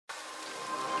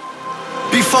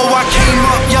Before I came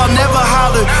up, y'all never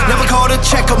hollered, never called a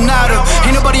check up, nada.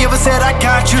 Ain't nobody ever said I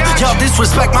got you, y'all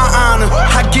disrespect my honor.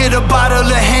 I get a bottle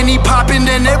of Henny poppin',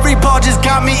 then every bar just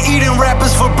got me eating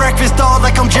rappers for breakfast, all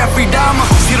like I'm Jeffrey Dahmer.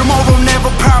 See, tomorrow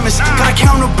never promise, gotta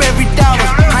count up every dollar.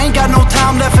 I ain't got no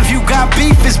time left, if you got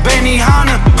beef, it's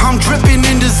Benihana. I'm dripping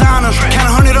in designer,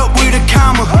 count 100 up with a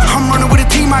comma. I'm running with a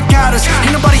team, I got us,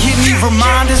 ain't nobody hitting me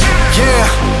reminders. Yeah,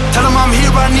 tell them I'm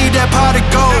here, I need that pot of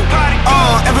gold.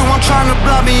 Everyone trying to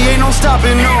block me, ain't no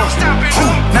stopping, no.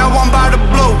 Now I'm by the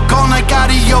blow, gone like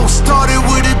adios. Started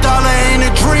with $1 and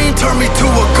a dream, turned me to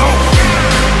a goat.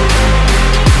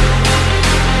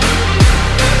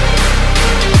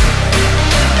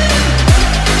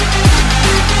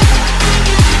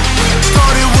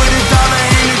 Started with $1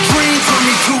 and a dream, turned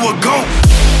me to a goat.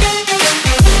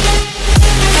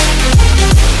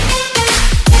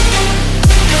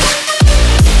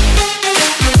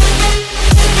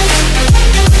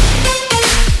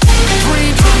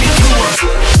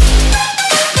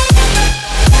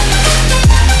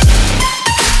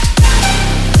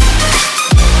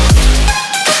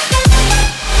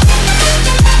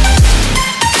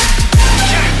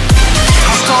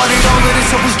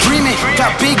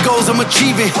 Got big goals, I'm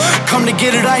achieving. Come to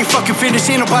get it, I ain't fucking finished.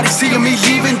 Ain't nobody seeing me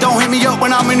leaving. Don't hit me up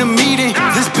when I'm in a meeting.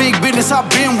 This big business, I've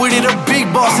been with it. A big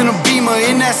boss in a Beamer.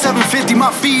 In that 750, my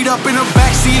feet up in the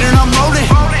backseat and I'm rolling.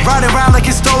 Riding around like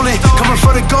it's stolen. Coming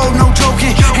for the gold, no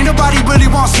joking. Ain't nobody really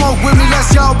want smoke with me.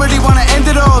 Unless y'all really wanna end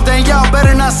it all, then y'all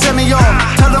better not send me off.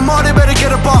 Tell them all they better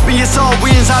get up off me. It's all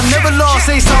wins, I never lost.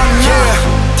 Say something,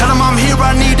 yeah. Tell them I'm here,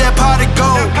 I need that pot of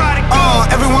gold.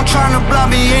 Everyone trying to block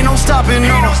me, ain't no stopping,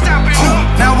 no.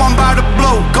 Now I'm by the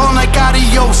blow, gone like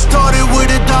adios. Started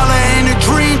with $1 and a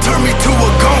dream, turned me to a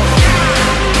goat.